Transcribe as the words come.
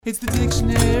It's the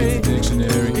dictionary.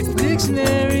 Dictionary. It's the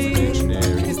dictionary.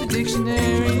 Dictionary. It's the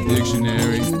dictionary.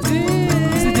 Dictionary. It's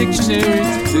the dictionary.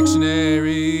 It's the dictionary.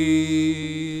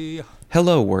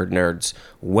 Hello, word nerds.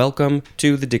 Welcome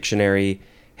to the dictionary.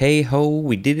 Hey ho,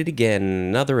 we did it again.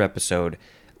 Another episode.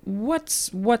 What's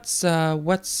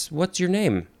your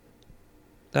name?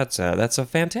 That's a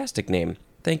fantastic name.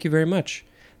 Thank you very much.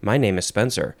 My name is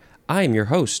Spencer. I am your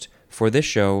host for this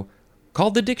show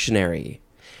called The Dictionary.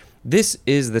 This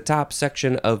is the top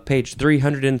section of page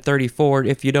 334.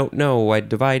 If you don't know, I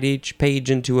divide each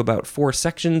page into about 4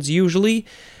 sections usually,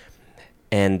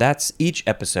 and that's each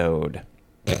episode.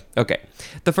 Okay,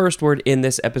 the first word in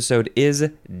this episode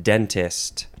is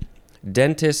dentist.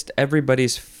 Dentist,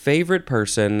 everybody's favorite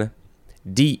person,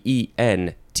 D-E-N-T-I-S-T.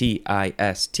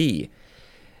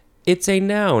 It's a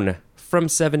noun from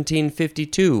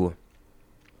 1752.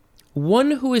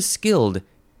 One who is skilled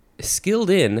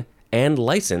in, and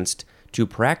licensed to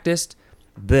practice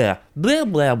blah, blah,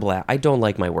 blah, blah. I don't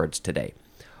like my words today.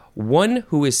 One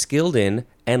who is skilled in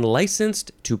and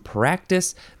licensed to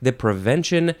practice the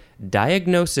prevention,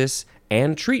 diagnosis,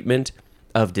 and treatment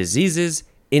of diseases,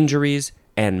 injuries,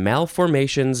 and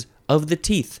malformations of the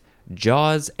teeth,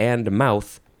 jaws, and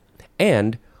mouth,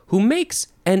 and who makes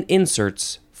and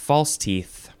inserts false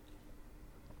teeth.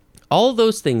 All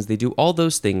those things, they do all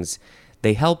those things.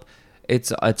 They help.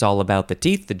 It's all about the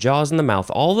teeth, the jaws, and the mouth.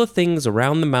 All the things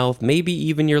around the mouth, maybe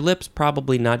even your lips.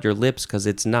 Probably not your lips because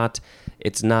it's not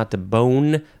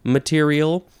bone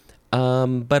material.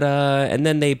 And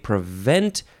then they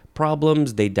prevent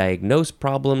problems, they diagnose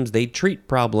problems, they treat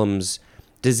problems,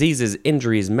 diseases,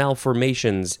 injuries,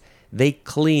 malformations. They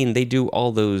clean, they do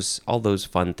all those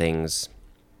fun things.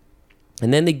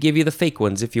 And then they give you the fake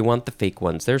ones if you want the fake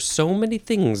ones. There's so many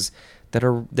things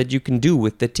that you can do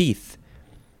with the teeth.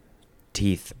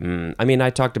 Teeth. I mean, I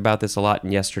talked about this a lot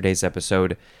in yesterday's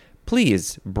episode.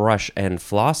 Please brush and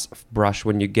floss. Brush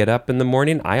when you get up in the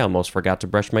morning. I almost forgot to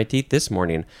brush my teeth this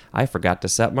morning. I forgot to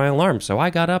set my alarm, so I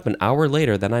got up an hour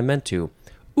later than I meant to.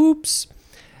 Oops.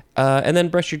 And then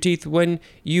brush your teeth when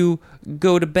you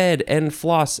go to bed and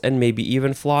floss, and maybe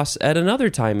even floss at another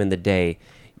time in the day.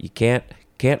 You can't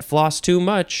floss too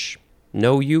much.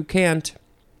 No, you can't.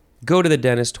 Go to the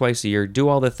dentist twice a year. Do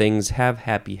all the things. Have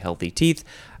happy, healthy teeth.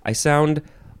 I sound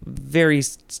very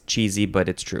cheesy, but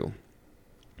it's true.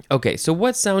 Okay, so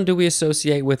what sound do we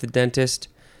associate with a dentist?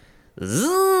 Zzz.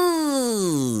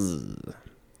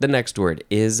 The next word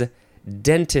is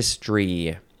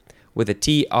dentistry, with a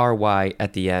T-R-Y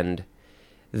at the end.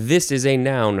 This is a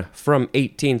noun from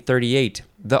 1838,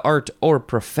 the art or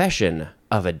profession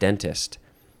of a dentist.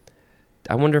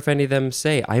 I wonder if any of them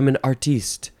say, I'm an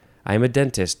artiste. I am a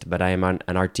dentist, but I am an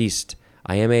artiste.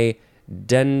 I am a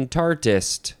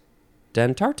dentartist.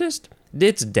 Dentartist?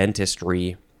 It's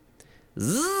dentistry.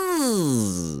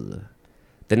 Zzz.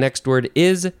 The next word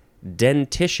is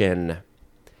dentition.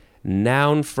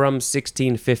 Noun from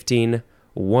 1615.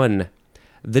 1.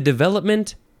 The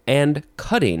development and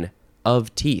cutting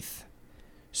of teeth.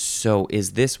 So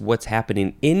is this what's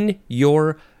happening in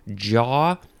your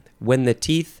jaw when the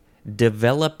teeth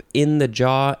develop in the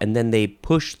jaw and then they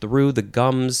push through the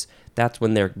gums? That's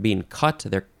when they're being cut.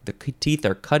 The teeth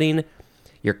are cutting.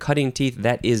 You're cutting teeth.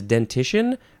 That is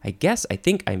dentition. I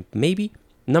think I'm maybe.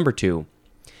 Number 2,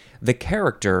 the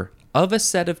character of a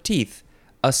set of teeth,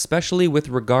 especially with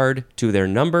regard to their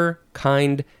number,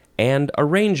 kind, and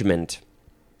arrangement.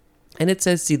 And it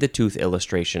says, see the tooth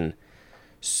illustration.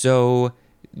 So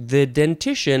the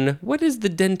dentition, what is the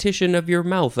dentition of your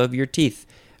mouth, of your teeth?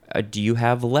 Do you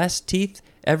have less teeth?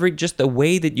 Just the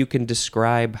way that you can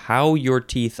describe how your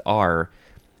teeth are.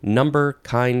 Number,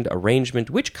 kind, arrangement.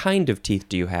 Which kind of teeth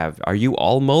do you have? Are you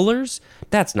all molars?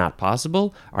 That's not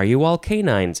possible. Are you all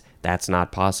canines? That's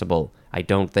not possible. I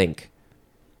don't think.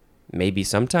 Maybe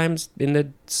sometimes in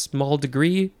a small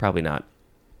degree. Probably not.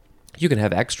 You can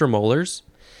have extra molars.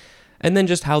 And then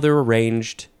just how they're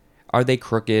arranged. Are they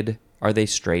crooked? Are they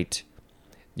straight?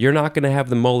 You're not going to have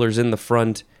the molars in the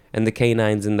front and the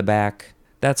canines in the back.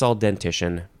 That's all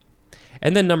dentition.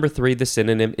 And then number 3, the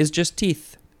synonym is just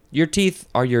teeth. Your teeth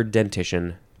are your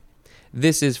dentition.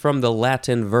 This is from the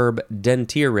Latin verb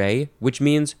dentire, which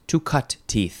means to cut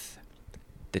teeth.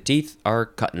 The teeth are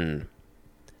cuttin'.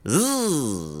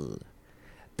 Zzz.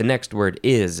 The next word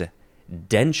is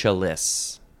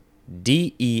dentulous.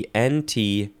 D-E-N-T-U-L-O-U-S.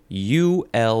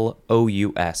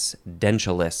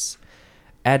 Dentulous.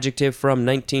 Adjective from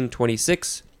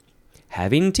 1926.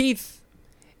 Having teeth.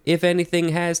 If anything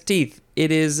has teeth,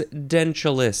 it is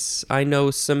dentulous. I know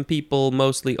some people,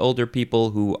 mostly older people,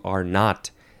 who are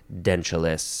not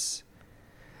dentulous.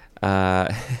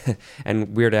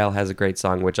 And Weird Al has a great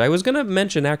song, which I was going to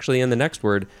mention actually in the next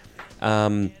word,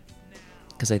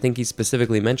 because I think he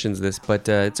specifically mentions this, but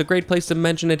it's a great place to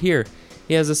mention it here.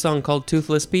 He has a song called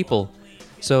Toothless People,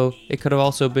 so it could have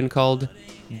also been called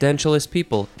Dentulous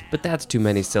People, but that's too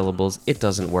many syllables. It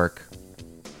doesn't work.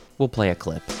 We'll play a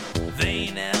clip.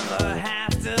 They never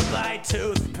have to buy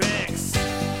toothpicks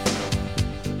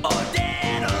or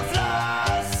dental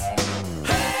floss.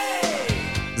 Hey!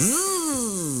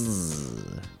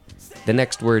 The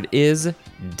next word is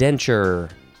denture.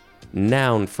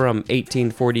 Noun from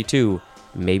 1842.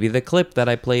 Maybe the clip that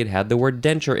I played had the word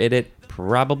denture in it.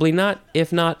 Probably not.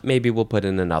 If not, maybe we'll put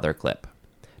in another clip.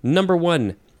 Number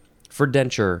 1 for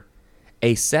denture.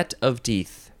 A set of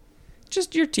teeth.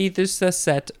 Just your teeth is a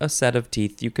set of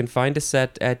teeth. You can find a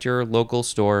set at your local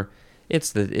store.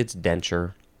 It's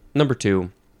denture. Number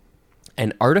 2,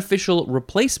 an artificial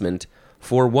replacement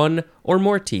for one or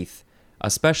more teeth,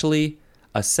 especially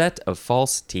a set of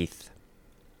false teeth.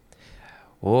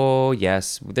 Oh,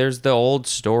 yes, there's the old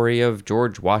story of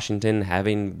George Washington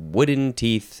having wooden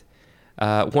teeth.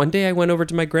 One day I went over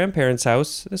to my grandparents'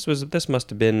 house. This must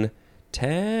have been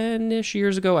 10-ish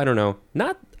years ago. I don't know.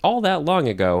 Not all that long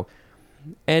ago.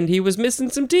 And he was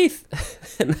missing some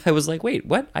teeth. And I was like, wait,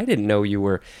 what? I didn't know you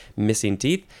were missing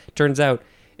teeth. Turns out,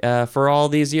 for all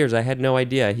these years, I had no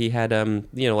idea. He had,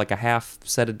 like a half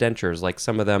set of dentures, like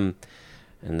some of them.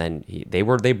 And then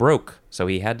they broke. So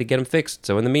he had to get them fixed.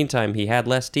 So in the meantime, he had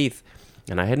less teeth.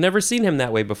 And I had never seen him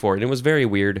that way before. And it was very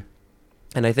weird.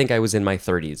 And I think I was in my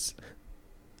 30s.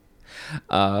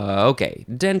 Okay,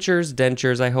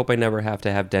 dentures. I hope I never have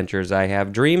to have dentures. I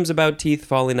have dreams about teeth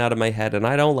falling out of my head, and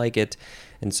I don't like it,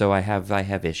 and so I have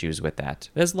issues with that,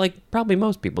 as like probably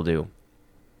most people do.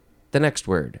 The next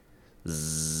word,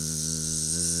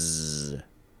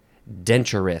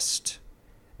 denturist.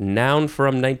 Noun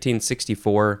from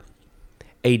 1964.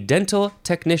 A dental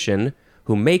technician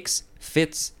who makes,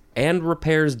 fits, and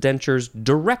repairs dentures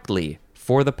directly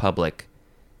for the public.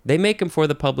 They make them for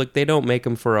the public. They don't make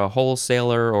them for a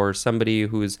wholesaler or somebody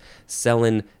who's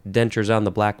selling dentures on the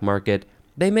black market.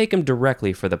 They make them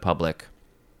directly for the public.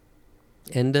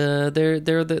 And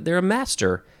they're a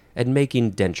master at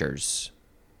making dentures.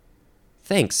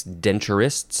 Thanks,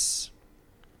 denturists.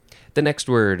 The next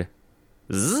word,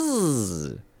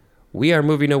 zzz. We are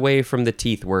moving away from the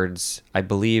teeth words. I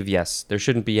believe, yes, there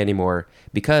shouldn't be any more,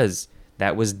 because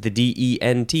that was the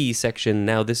DENT section.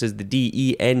 Now this is the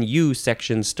DENU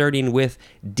section, starting with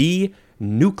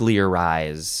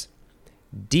denuclearize.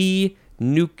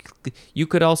 You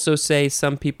could also say,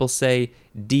 some people say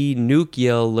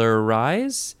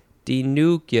denuclearize.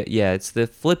 Yeah, it's the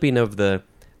flipping of the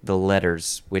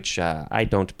letters, which I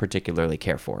don't particularly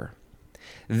care for.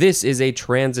 This is a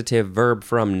transitive verb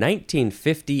from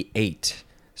 1958.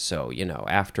 So,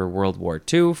 after World War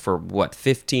II, for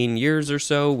 15 years or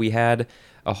so, we had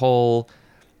the whole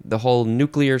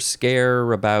nuclear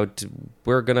scare about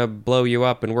we're going to blow you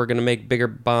up and we're going to make bigger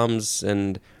bombs.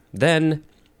 And then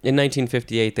in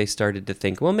 1958, they started to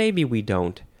think, well, maybe we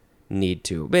don't need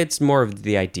to. But it's more of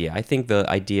the idea. I think the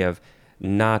idea of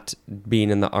not being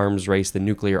in the arms race, the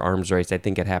nuclear arms race, I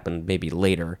think it happened maybe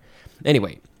later.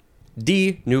 Anyway,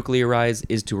 denuclearize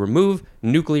is to remove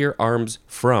nuclear arms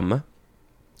from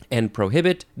and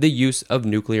prohibit the use of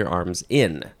nuclear arms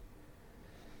in.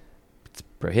 It's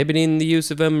prohibiting the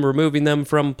use of them, removing them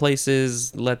from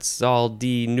places. Let's all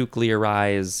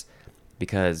denuclearize,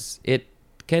 because it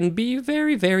can be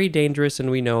very, very dangerous,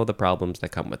 and we know the problems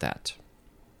that come with that.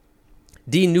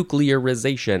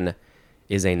 Denuclearization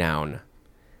is a noun.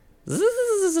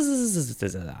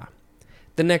 The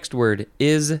next word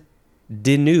is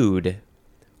denude,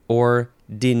 or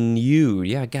denude.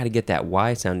 Yeah, I got to get that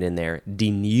Y sound in there.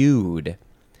 Denude.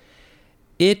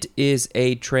 It is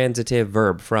a transitive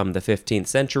verb from the 15th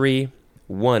century.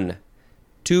 1.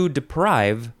 To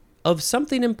deprive of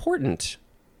something important.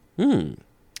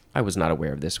 I was not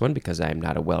aware of this one because I am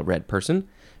not a well-read person.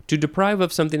 To deprive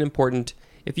of something important.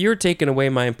 If you're taking away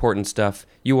my important stuff,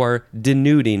 you are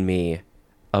denuding me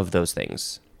of those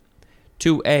things.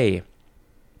 2A.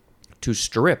 To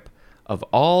strip of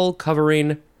all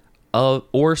covering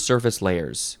or surface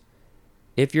layers.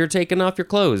 If you're taking off your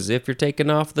clothes, if you're taking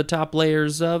off the top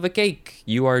layers of a cake,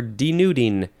 you are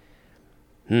denuding.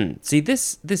 See,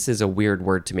 this is a weird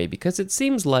word to me because it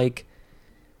seems like,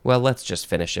 well, let's just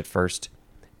finish it first.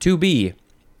 2B,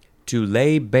 to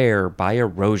lay bare by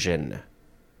erosion.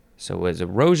 So as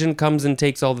erosion comes and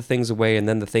takes all the things away and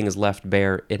then the thing is left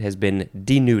bare, it has been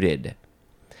denuded.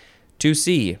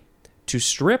 2C, to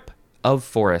strip of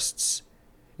forests.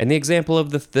 And the example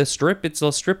of the strip, it's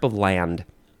a strip of land.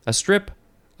 A strip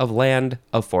of land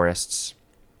of forests.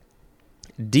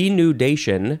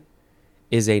 denudation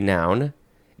is a noun.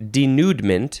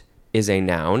 Denudement is a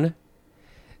noun.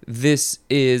 This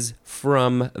is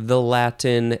from the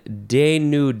Latin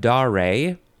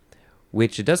denudare,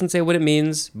 which it doesn't say what it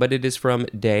means, but it is from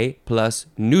de plus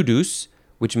nudus,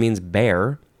 which means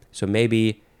bare. So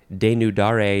maybe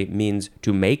denudare means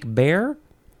to make bare.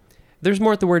 There's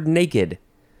more at the word naked.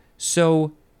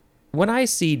 So when I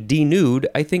see denude,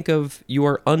 I think of you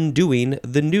are undoing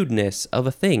the nudeness of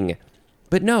a thing.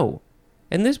 But no.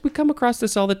 And we come across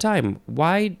this all the time.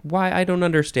 Why I don't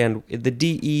understand. The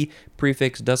de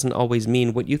prefix doesn't always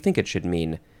mean what you think it should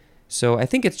mean. So I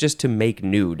think it's just to make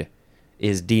nude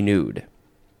is denude.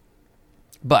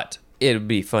 But it would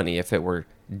be funny if it were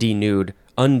denude,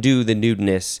 undo the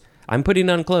nudeness. I'm putting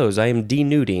on clothes. I am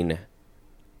denuding.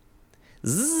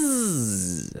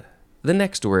 Zzz. The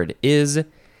next word is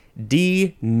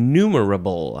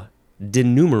denumerable.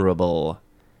 Denumerable.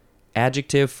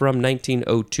 Adjective from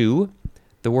 1902.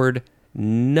 The word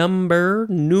numerable,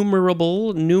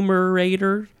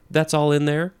 numerator, that's all in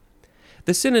there.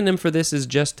 The synonym for this is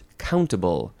just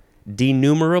countable.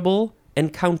 Denumerable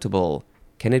and countable.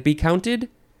 Can it be counted?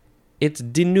 It's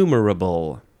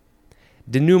denumerable.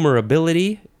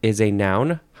 Denumerability is a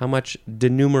noun. How much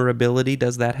denumerability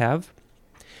does that have?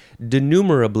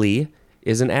 Denumerably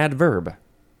is an adverb.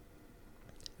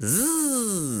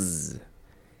 Zzz.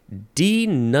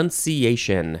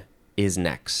 Denunciation is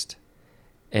next.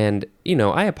 And,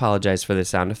 I apologize for the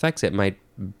sound effects. It might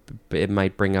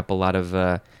bring up a lot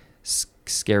of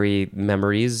scary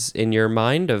memories in your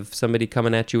mind of somebody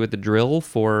coming at you with a drill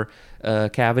for a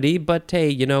cavity. But hey,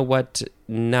 you know what?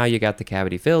 Now you got the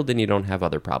cavity filled and you don't have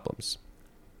other problems.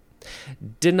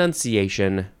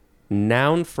 Denunciation,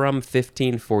 noun from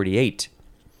 1548.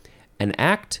 An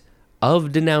act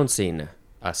of denouncing,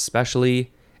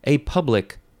 especially a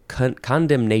public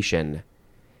condemnation.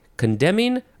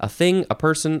 Condemning a thing, a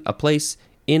person, a place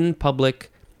in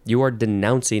public. You are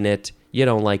denouncing it. You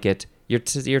don't like it.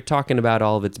 You're talking about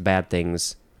all of its bad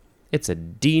things. It's a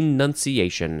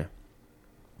denunciation.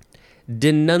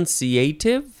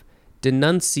 Denunciative.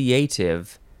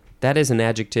 Denunciative. That is an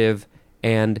adjective.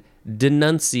 And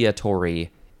denunciatory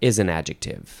is an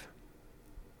adjective.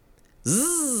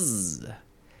 Zzz.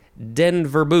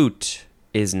 Denverboot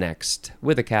is next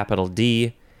with a capital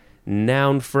D.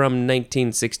 Noun from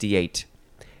 1968.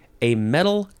 A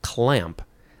metal clamp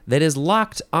that is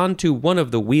locked onto one of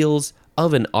the wheels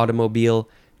of an automobile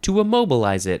to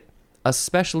immobilize it,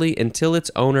 especially until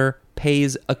its owner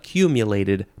pays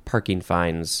accumulated parking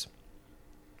fines.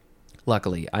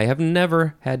 Luckily, I have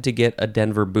never had to get a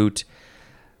Denver boot,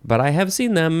 but I have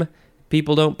seen them.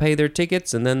 People don't pay their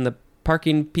tickets, and then the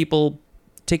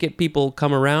ticket people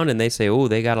come around and they say, oh,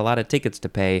 they got a lot of tickets to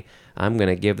pay. I'm going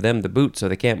to give them the boot so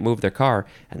they can't move their car,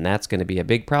 and that's going to be a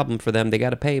big problem for them. They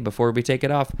got to pay before we take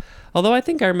it off. Although I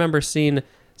think I remember seeing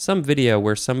some video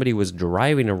where somebody was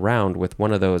driving around with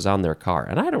one of those on their car,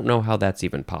 and I don't know how that's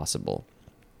even possible.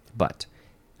 But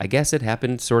I guess it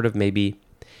happened sort of maybe.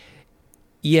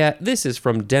 Yeah, this is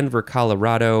from Denver,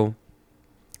 Colorado.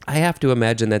 I have to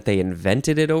imagine that they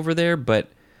invented it over there, but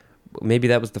maybe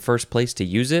that was the first place to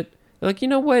use it. They're like, you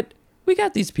know what? We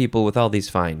got these people with all these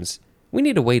fines. We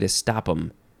need a way to stop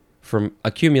them from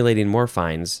accumulating more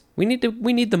fines. We need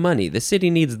the money. The city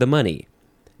needs the money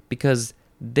because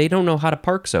they don't know how to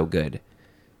park so good.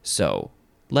 So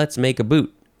let's make a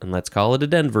boot and let's call it a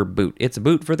Denver boot. It's a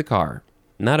boot for the car,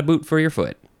 not a boot for your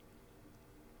foot.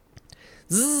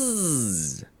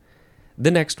 Zzz.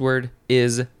 The next word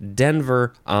is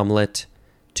Denver omelet.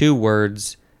 2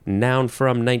 words. Noun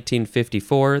from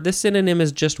 1954. The synonym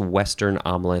is just Western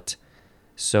omelet.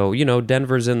 So,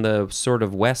 Denver's in the sort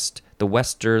of west, the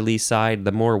westerly side,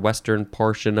 the more western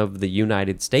portion of the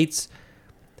United States.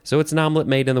 So it's an omelet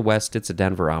made in the West. It's a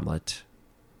Denver omelet.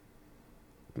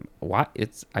 What?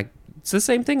 It's the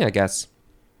same thing, I guess.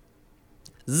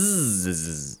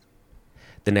 Zzz.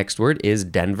 The next word is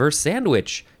Denver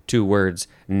sandwich. 2 words.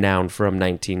 Noun from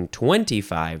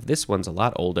 1925. This one's a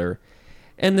lot older.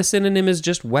 And the synonym is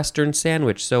just Western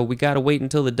sandwich, so we gotta wait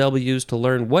until the W's to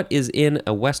learn what is in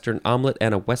a Western omelet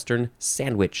and a Western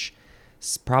sandwich.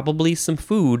 Probably some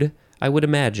food, I would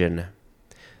imagine.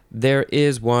 There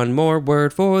is one more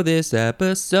word for this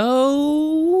episode.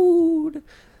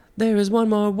 There is one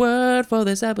more word for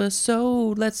this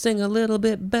episode. Let's sing a little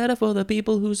bit better for the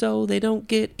people who so they don't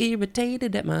get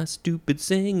irritated at my stupid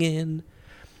singing.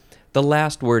 The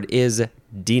last word is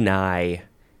deny.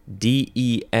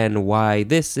 D-E-N-Y.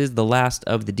 This is the last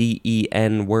of the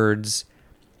D-E-N words.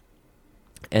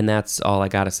 And that's all I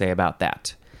got to say about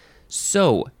that.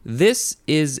 So, this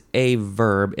is a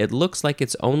verb. It looks like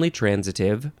it's only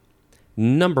transitive.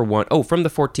 Number 1, from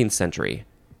the 14th century.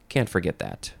 Can't forget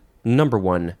that. Number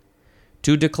 1,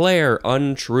 to declare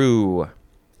untrue,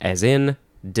 as in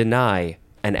deny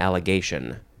an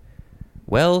allegation.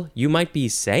 Well, you might be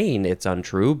saying it's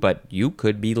untrue, but you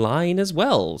could be lying as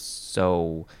well.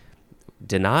 So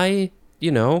deny,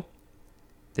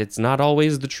 it's not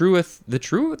always the truthiest,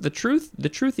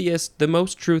 the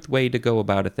most truth way to go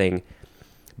about a thing.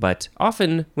 But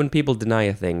often when people deny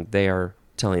a thing, they are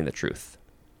telling the truth.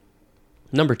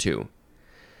 Number 2,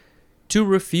 to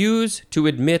refuse to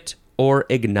admit or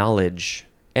acknowledge.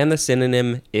 And the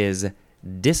synonym is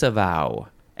disavow,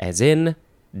 as in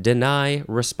deny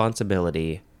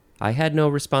responsibility. I had no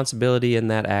responsibility in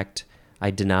that act.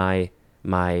 I deny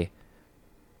my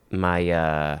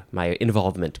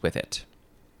involvement with it.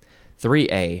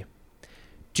 3A,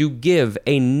 to give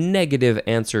a negative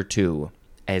answer to,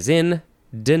 as in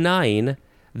denying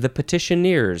the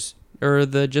petitioners, or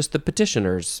the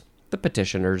petitioners.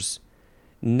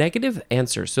 Negative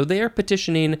answer. So they are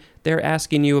petitioning, they're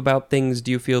asking you about things.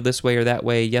 Do you feel this way or that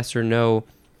way? Yes or no?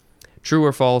 True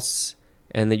or false?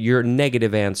 And that your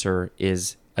negative answer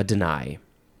is a deny.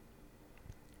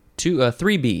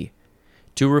 3B,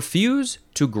 to refuse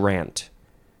to grant,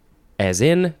 as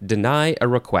in deny a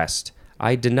request.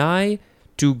 I deny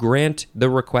to grant the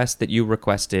request that you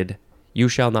requested. You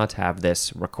shall not have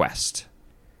this request.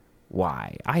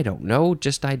 Why? I don't know,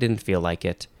 just I didn't feel like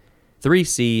it.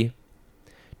 3C,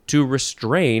 to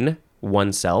restrain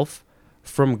oneself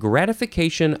from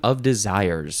gratification of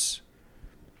desires.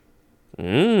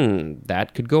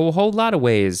 That could go a whole lot of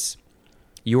ways.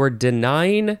 You are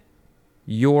denying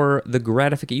the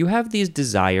gratification. You have these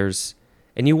desires,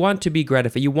 and you want to be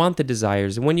gratified. You want the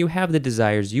desires, and when you have the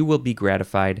desires, you will be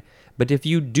gratified. But if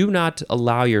you do not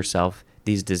allow yourself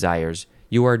these desires,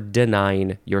 you are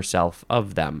denying yourself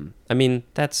of them. I mean,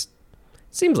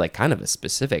 seems like kind of a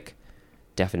specific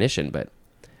definition, but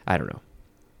I don't know.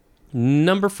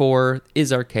 Number 4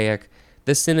 is archaic.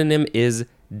 The synonym is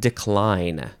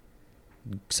decline.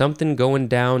 Something going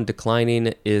down,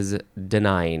 declining is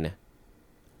denying.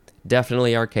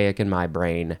 Definitely archaic in my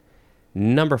brain.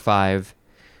 Number 5,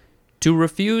 to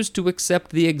refuse to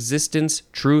accept the existence,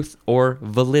 truth, or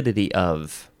validity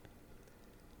of.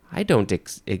 I don't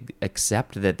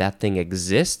accept that thing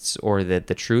exists, or that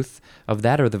the truth of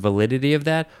that or the validity of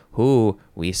that.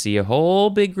 We see a whole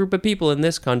big group of people in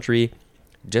this country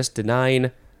just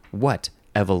denying what?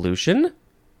 Evolution?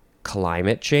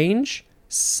 Climate change?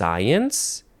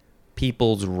 Science?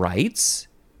 People's rights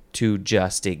to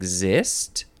just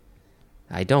exist?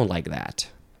 I don't like that.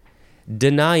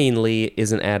 Denyingly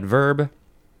is an adverb.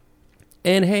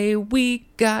 And hey, we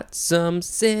got some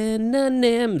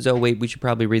synonyms. Oh, wait, we should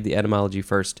probably read the etymology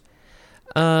first.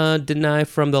 Deny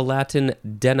from the Latin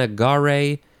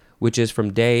denegare, which is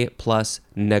from de plus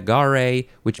negare,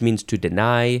 which means to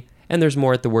deny. And there's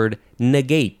more at the word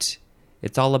negate.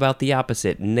 It's all about the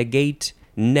opposite. Negate,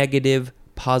 negative,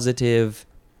 positive.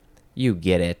 You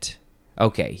get it.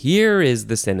 Okay, here is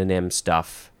the synonym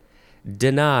stuff.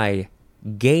 Deny,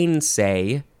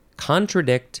 gainsay,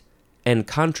 contradict, and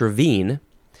contravene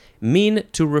mean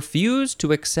to refuse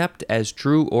to accept as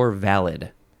true or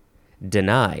valid.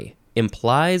 Deny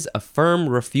implies a firm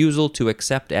refusal to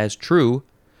accept as true,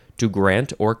 to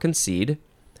grant or concede,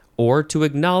 or to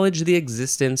acknowledge the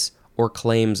existence or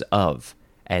claims of,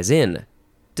 as in,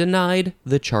 denied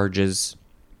the charges.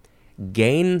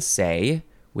 Gainsay,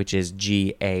 which is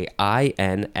G-A-I-N-S-A-Y,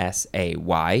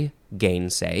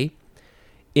 gainsay,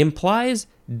 implies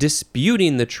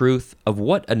disputing the truth of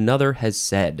what another has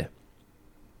said.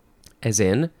 As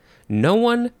in, no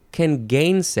one can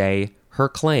gainsay her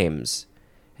claims.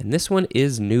 And this one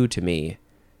is new to me.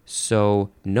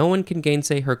 So, no one can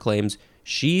gainsay her claims.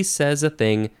 She says a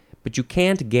thing, but you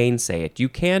can't gainsay it. You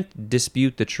can't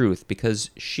dispute the truth because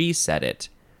she said it.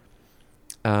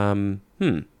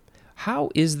 How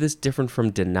is this different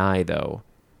from deny, though?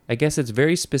 I guess it's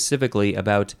very specifically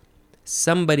about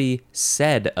somebody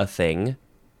said a thing.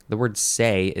 The word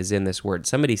say is in this word.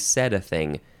 Somebody said a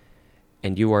thing,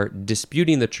 and you are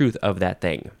disputing the truth of that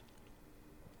thing.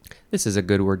 This is a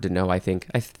good word to know, I think.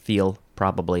 I feel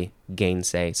probably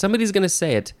gainsay. Somebody's going to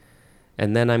say it,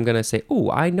 and then I'm going to say,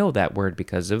 oh, I know that word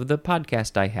because of the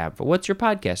podcast I have. What's your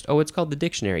podcast? Oh, it's called The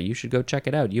Dictionary. You should go check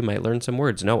it out. You might learn some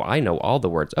words. No, I know all the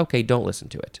words. Okay, don't listen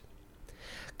to it.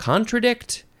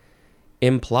 Contradict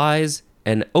implies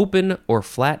an open or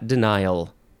flat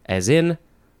denial, as in,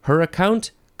 her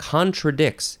account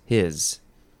contradicts his.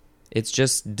 It's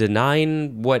just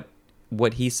denying what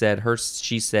he said,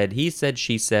 she said, he said,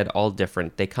 she said, all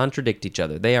different. They contradict each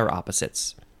other. They are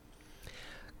opposites.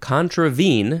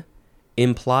 Contravene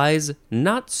implies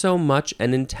not so much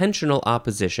an intentional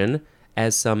opposition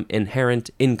as some inherent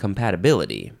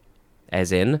incompatibility,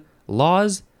 as in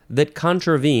laws that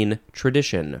contravene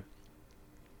tradition.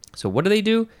 So what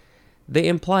do? They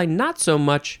imply not so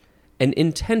much an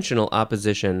intentional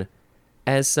opposition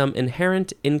as some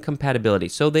inherent incompatibility.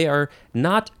 So they are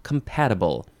not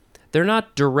compatible. They're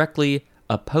not directly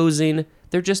opposing,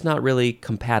 they're just not really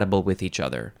compatible with each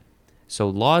other. So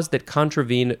laws that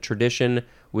contravene tradition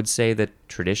would say that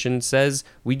tradition says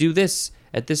we do this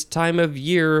at this time of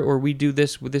year, or we do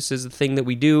this is a thing that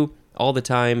we do all the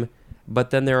time.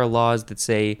 But then there are laws that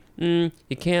say, you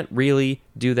can't really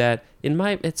do that.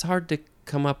 It's hard to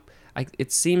come up.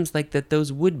 It seems like that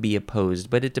those would be opposed,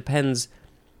 but it depends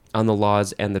on the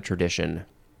laws and the tradition.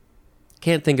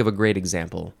 Can't think of a great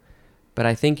example, but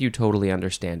I think you totally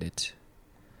understand it.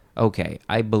 Okay,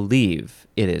 I believe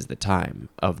it is the time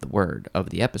of the word of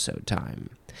the episode time,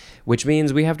 which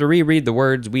means we have to reread the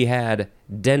words we had: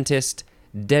 dentist,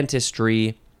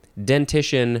 dentistry,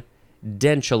 dentition,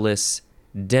 dentulous,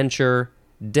 denture,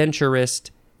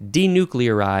 denturist,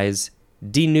 denuclearize,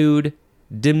 denude,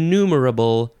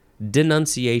 denumerable,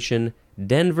 denunciation,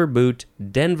 Denver boot,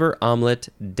 Denver omelet,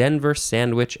 Denver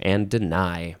sandwich, and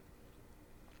deny.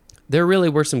 There really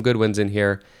were some good ones in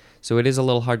here, so it is a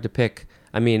little hard to pick.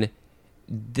 I mean,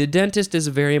 the dentist is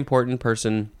a very important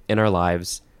person in our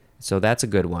lives, so that's a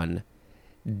good one.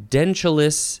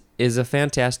 Dentulous is a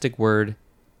fantastic word,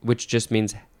 which just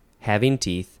means having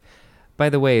teeth. By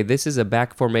the way, this is a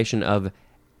back formation of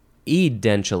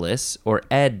edentulous or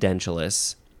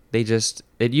edentulous.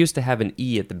 It used to have an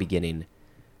E at the beginning,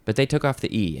 but they took off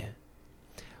the E.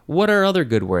 What are other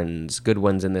good ones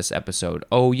in this episode?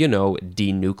 Oh,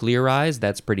 denuclearize,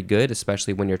 that's pretty good,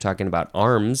 especially when you're talking about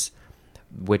arms,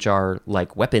 which are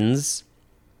like weapons,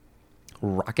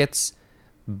 rockets,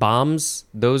 bombs,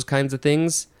 those kinds of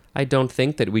things. I don't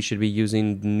think that we should be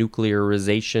using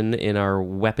nuclearization in our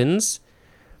weapons.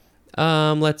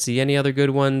 Let's see, any other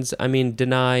good ones? I mean,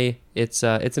 deny, it's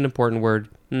an important word.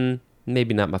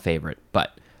 Maybe not my favorite,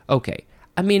 but okay.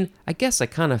 I mean, I guess I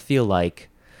kind of feel like,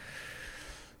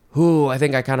 I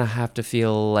think I kind of have to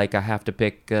feel like I have to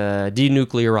pick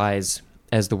denuclearize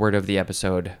as the word of the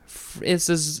episode. This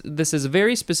is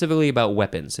very specifically about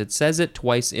weapons. It says it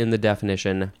twice in the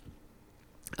definition.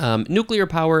 Nuclear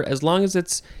power, as long as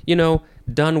it's,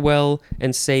 done well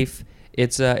and safe,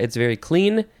 it's very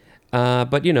clean.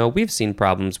 But, we've seen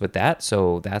problems with that,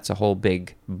 so that's a whole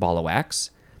big ball of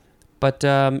wax. But,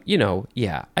 I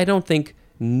don't think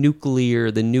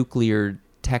the nuclear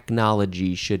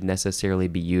technology should necessarily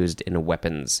be used in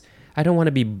weapons. I don't want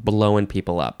to be blowing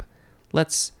people up.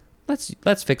 Let's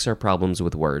fix our problems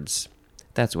with words.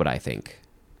 That's what I think.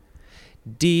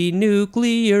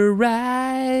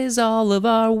 Denuclearize all of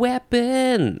our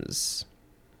weapons.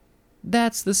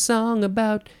 That's the song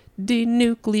about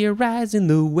denuclearizing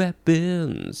the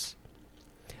weapons.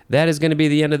 That is going to be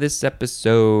the end of this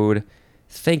episode.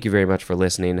 Thank you very much for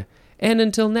listening. And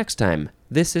until next time,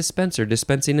 this is Spencer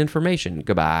dispensing information.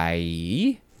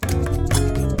 Goodbye.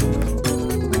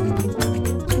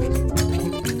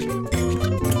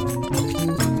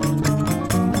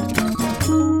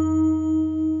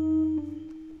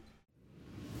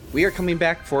 We are coming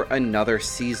back for another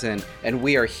season, and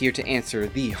we are here to answer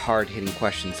the hard-hitting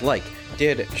questions like,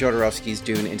 did Jodorowsky's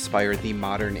Dune inspire the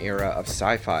modern era of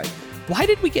sci-fi? Why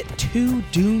did we get 2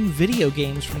 Dune video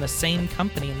games from the same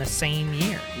company in the same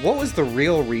year? What was the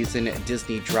real reason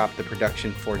Disney dropped the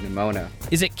production for Nimona?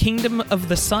 Is it Kingdom of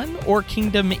the Sun or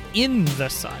Kingdom in the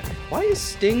Sun? Why is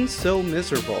Sting so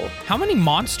miserable? How many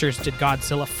monsters did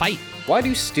Godzilla fight? Why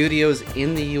do studios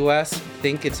in the US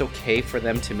think it's okay for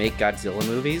them to make Godzilla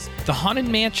movies? The Haunted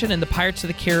Mansion and the Pirates of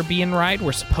the Caribbean ride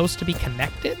were supposed to be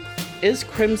connected? Is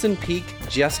Crimson Peak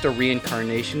just a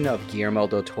reincarnation of Guillermo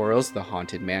del Toro's The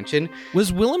Haunted Mansion?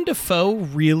 Was Willem Dafoe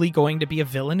really going to be a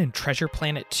villain in Treasure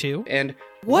Planet 2? And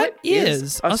what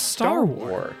is a Star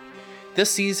War?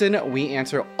 This season, we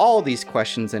answer all these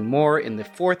questions and more in the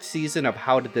 4th season of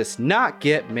How Did This Not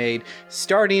Get Made,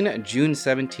 starting June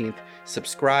 17th.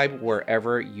 Subscribe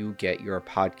wherever you get your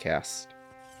podcasts.